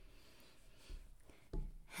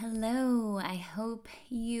Hello, I hope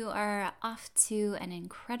you are off to an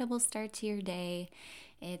incredible start to your day.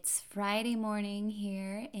 It's Friday morning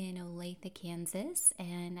here in Olathe, Kansas,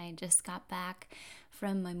 and I just got back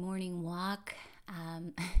from my morning walk.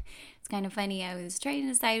 It's kind of funny, I was trying to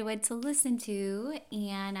decide what to listen to,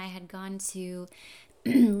 and I had gone to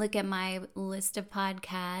look at my list of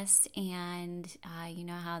podcasts, and you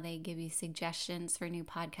know how they give you suggestions for new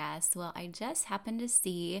podcasts. Well, I just happened to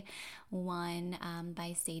see one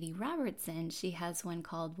by Sadie Robertson. She has one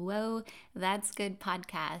called Whoa, That's Good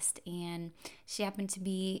Podcast, and she happened to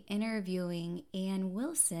be interviewing Ann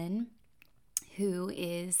Wilson, who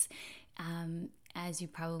is as you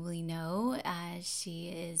probably know, she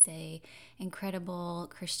is a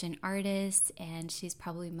incredible Christian artist, and she's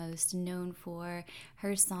probably most known for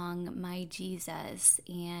her song My Jesus.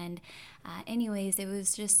 And anyways, it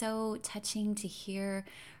was just so touching to hear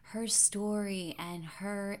her story and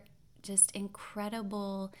her just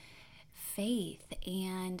incredible faith,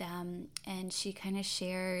 and she kind of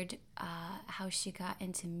shared how she got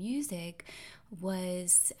into music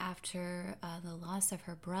was after the loss of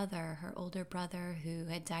her brother, her older brother, who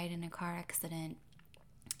had died in a car accident.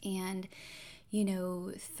 And you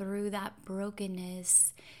know, through that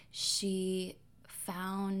brokenness, she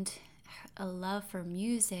found a love for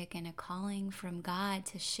music and a calling from God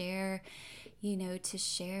to share, him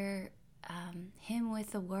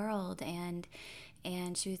with the world, and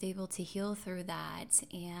she was able to heal through that.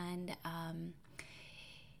 And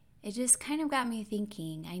it just kind of got me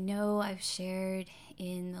thinking. I know I've shared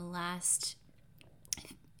in the last,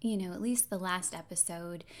 at least the last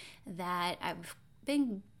episode, that I've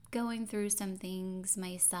been going through some things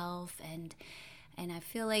myself, and I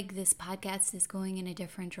feel like this podcast is going in a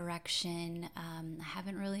different direction. I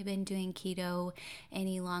haven't really been doing keto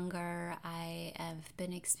any longer. I have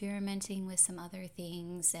been experimenting with some other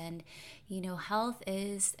things, and health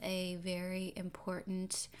is a very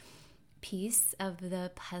important piece of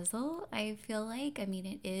the puzzle, I feel like. I mean,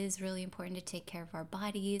 it is really important to take care of our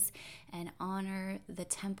bodies and honor the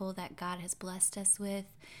temple that God has blessed us with.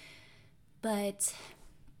 But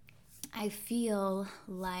I feel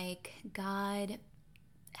like God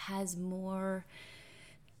has more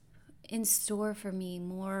in store for me,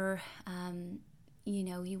 more,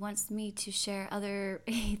 he wants me to share other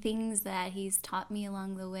things that he's taught me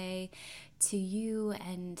along the way to you,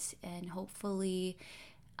 and hopefully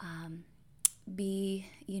be,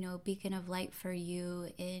 a beacon of light for you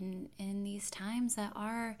in these times that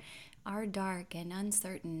are dark and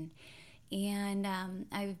uncertain. And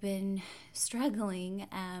I've been struggling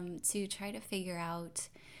to try to figure out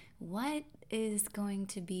what is going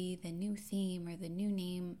to be the new theme or the new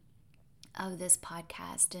name of this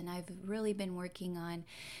podcast. And I've really been working on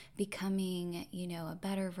becoming, a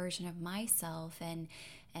better version of myself,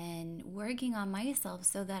 and working on myself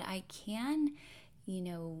so that I can,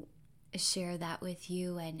 share that with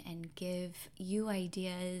you and give you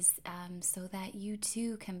ideas so that you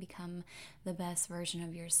too can become the best version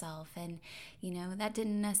of yourself. And that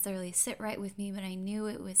didn't necessarily sit right with me, but I knew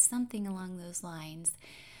it was something along those lines.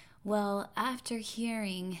 Well, after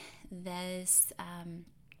hearing this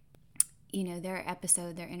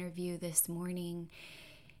their interview this morning,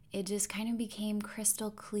 it just kind of became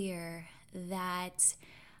crystal clear that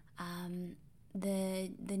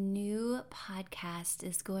the new podcast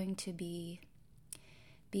is going to be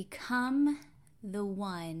Become the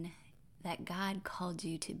One That God Called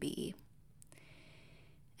You to Be.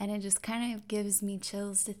 And it just kind of gives me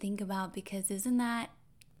chills to think about, because isn't that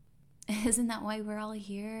why we're all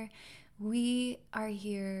here? We are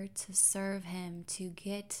here to serve him, to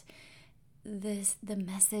get the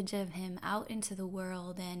message of him out into the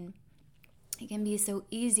world. And it can be so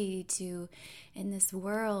easy to, in this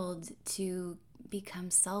world, to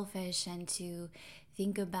become selfish and to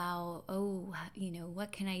think about,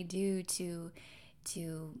 what can I do to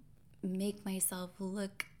make myself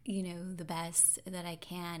look, the best that I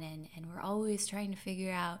can. And we're always trying to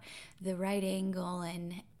figure out the right angle.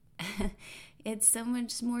 And it's so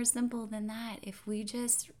much more simple than that. If we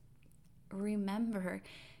just remember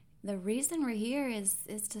the reason we're here is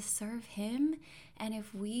to serve him. And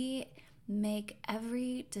if we make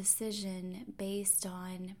every decision based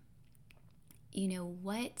on,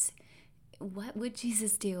 what would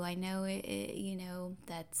Jesus do? I know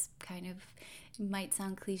that's kind of might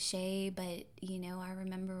sound cliche, but I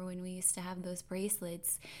remember when we used to have those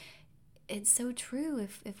bracelets. It's so true.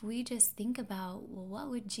 If we just think about, well, what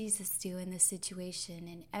would Jesus do in this situation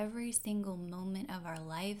in every single moment of our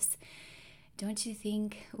lives? Don't you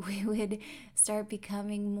think we would start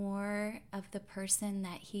becoming more of the person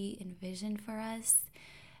that he envisioned for us?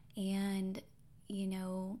 And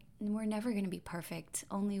we're never going to be perfect.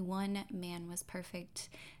 Only one man was perfect,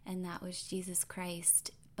 and that was Jesus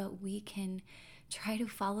Christ. But we can try to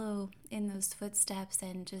follow in those footsteps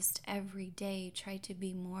and just every day try to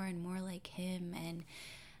be more and more like him. And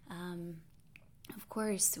of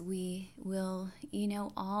course, we will,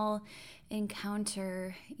 all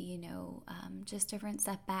encounter, just different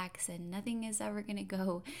setbacks, and nothing is ever going to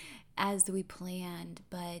go as we planned.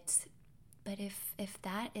 But if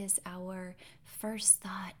that is our first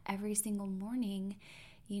thought every single morning,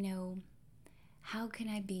 how can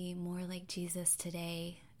I be more like Jesus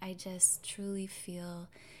today? I just truly feel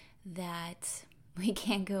that we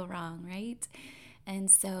can't go wrong, right? And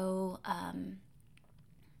so,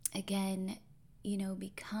 again,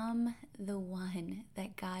 become the one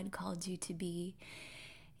that God called you to be.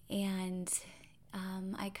 And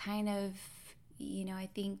I kind of, I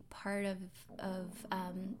think part of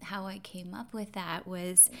how I came up with that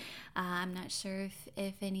was, I'm not sure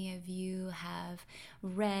if any of you have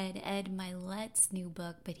read Ed Mylett's new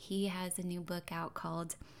book, but he has a new book out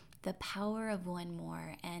called The Power of One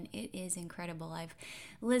More, and it is incredible. I've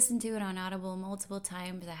listened to it on Audible multiple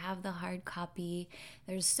times. I have the hard copy.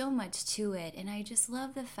 There's so much to it, and I just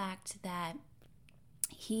love the fact that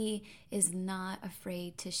he is not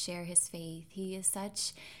afraid to share his faith. He is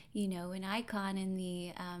such, an icon in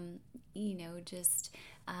the,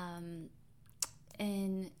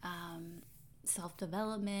 in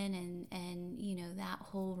self-development and that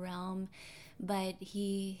whole realm. But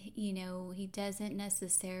he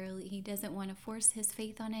doesn't want to force his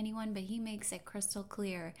faith on anyone, but he makes it crystal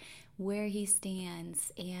clear where he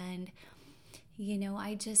stands. And,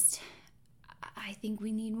 I think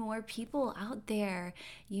we need more people out there,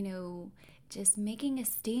 just making a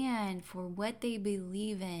stand for what they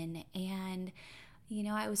believe in. And,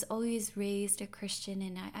 I was always raised a Christian,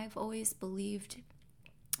 and I've always believed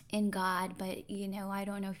in God, but, I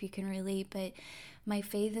don't know if you can relate, but my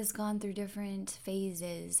faith has gone through different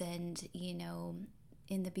phases. And,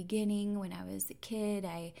 in the beginning, when I was a kid,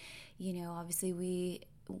 obviously we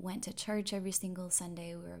went to church every single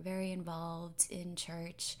Sunday. We were very involved in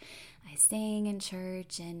church. I sang in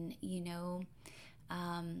church, and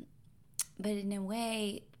but in a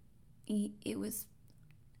way, it was,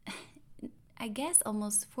 I guess,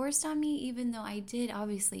 almost forced on me, even though I did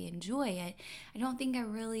obviously enjoy it. I don't think I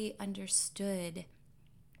really understood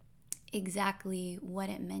exactly what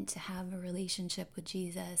it meant to have a relationship with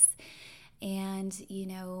Jesus. And,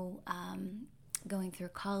 going through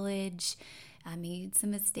college, I made some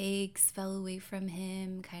mistakes, fell away from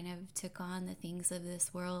him, kind of took on the things of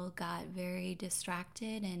this world, got very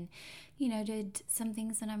distracted, and, did some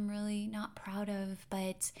things that I'm really not proud of.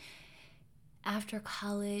 But after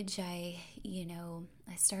college, I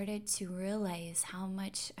started to realize how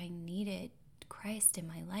much I needed Christ in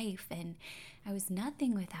my life, and I was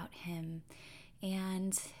nothing without him.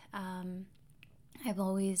 And I've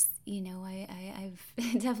always, I've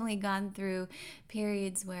definitely gone through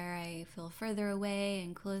periods where I feel further away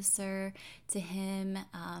and closer to him.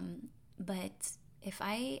 But if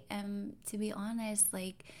I am to be honest,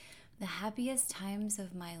 like, the happiest times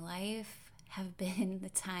of my life have been the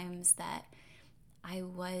times that I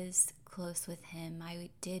was close with him. I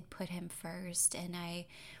did put him first, and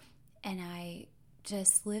I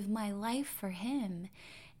just lived my life for him.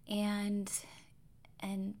 And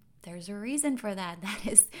there's a reason for that. That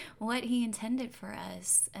is what he intended for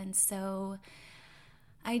us. And so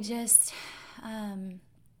I just, I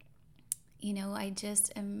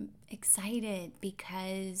just am excited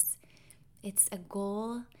because it's a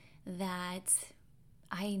goal that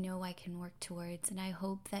I know I can work towards, and I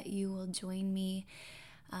hope that you will join me.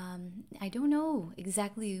 I don't know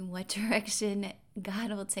exactly what direction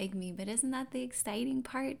God will take me, but isn't that the exciting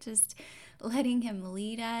part? Just letting him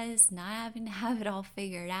lead us, not having to have it all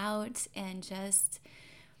figured out, and just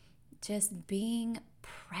being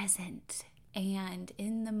present and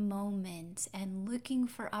in the moment and looking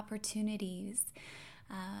for opportunities.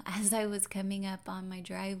 As I was coming up on my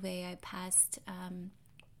driveway, I passed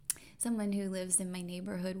someone who lives in my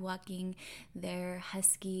neighborhood walking their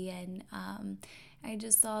husky, and I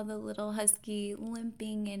just saw the little husky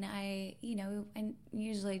limping, and I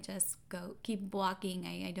usually just keep walking.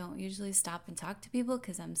 I don't usually stop and talk to people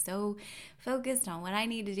because I'm so focused on what I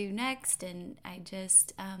need to do next. And I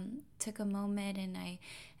just took a moment, and I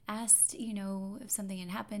asked, if something had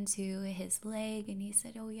happened to his leg, and he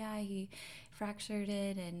said, oh yeah, he fractured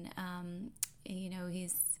it, and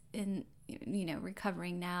he's in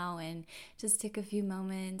recovering now. And just took a few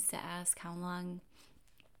moments to ask how long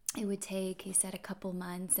it would take. He said a couple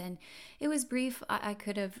months, and it was brief. I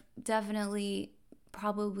could have definitely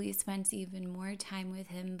probably spent even more time with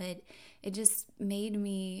him, but it just made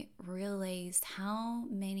me realize how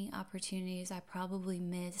many opportunities I probably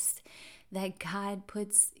missed, that God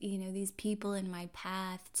puts, these people in my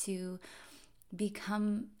path to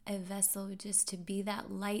become a vessel, just to be that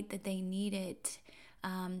light that they needed,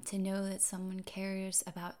 to know that someone cares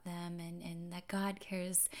about them, and that God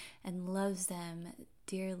cares and loves them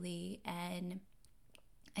dearly. And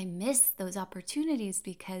I miss those opportunities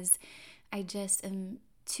because I just am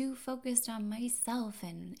too focused on myself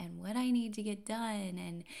and what I need to get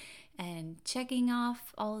done, and checking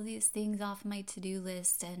off all of these things off my to-do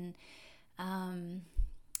list. And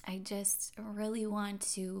I just really want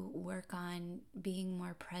to work on being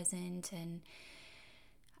more present. And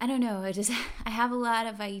I don't know, I have a lot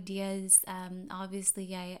of ideas.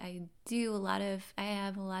 Obviously I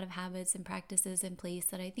have a lot of habits and practices in place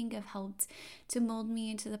that I think have helped to mold me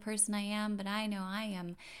into the person I am, but I know I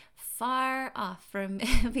am far off from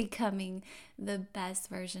becoming the best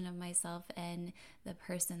version of myself and the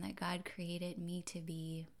person that God created me to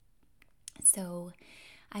be. So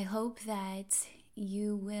I hope that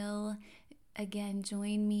you will again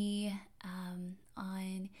join me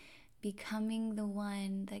on becoming the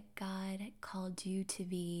one that God called you to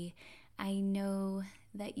be. I know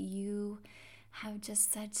that you have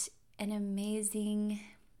just such an amazing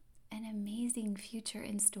future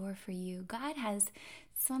in store for you. God has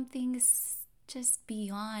something just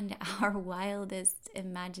beyond our wildest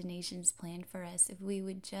imaginations planned for us if we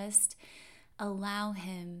would just allow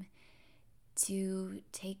Him to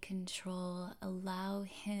take control, allow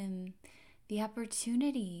Him the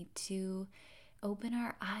opportunity to open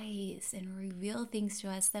our eyes and reveal things to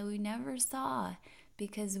us that we never saw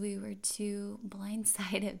because we were too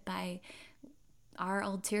blindsided by our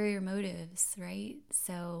ulterior motives, right?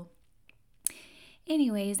 So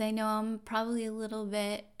anyways, I know I'm probably a little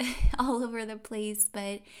bit all over the place,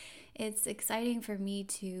 but it's exciting for me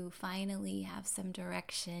to finally have some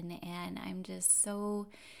direction, and I'm just so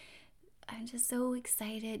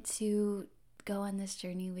excited to go on this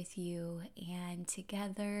journey with you, and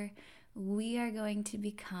together we are going to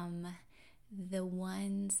become the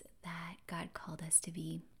ones that God called us to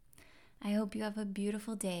be. I hope you have a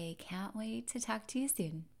beautiful day. Can't wait to talk to you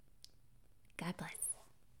soon. God bless.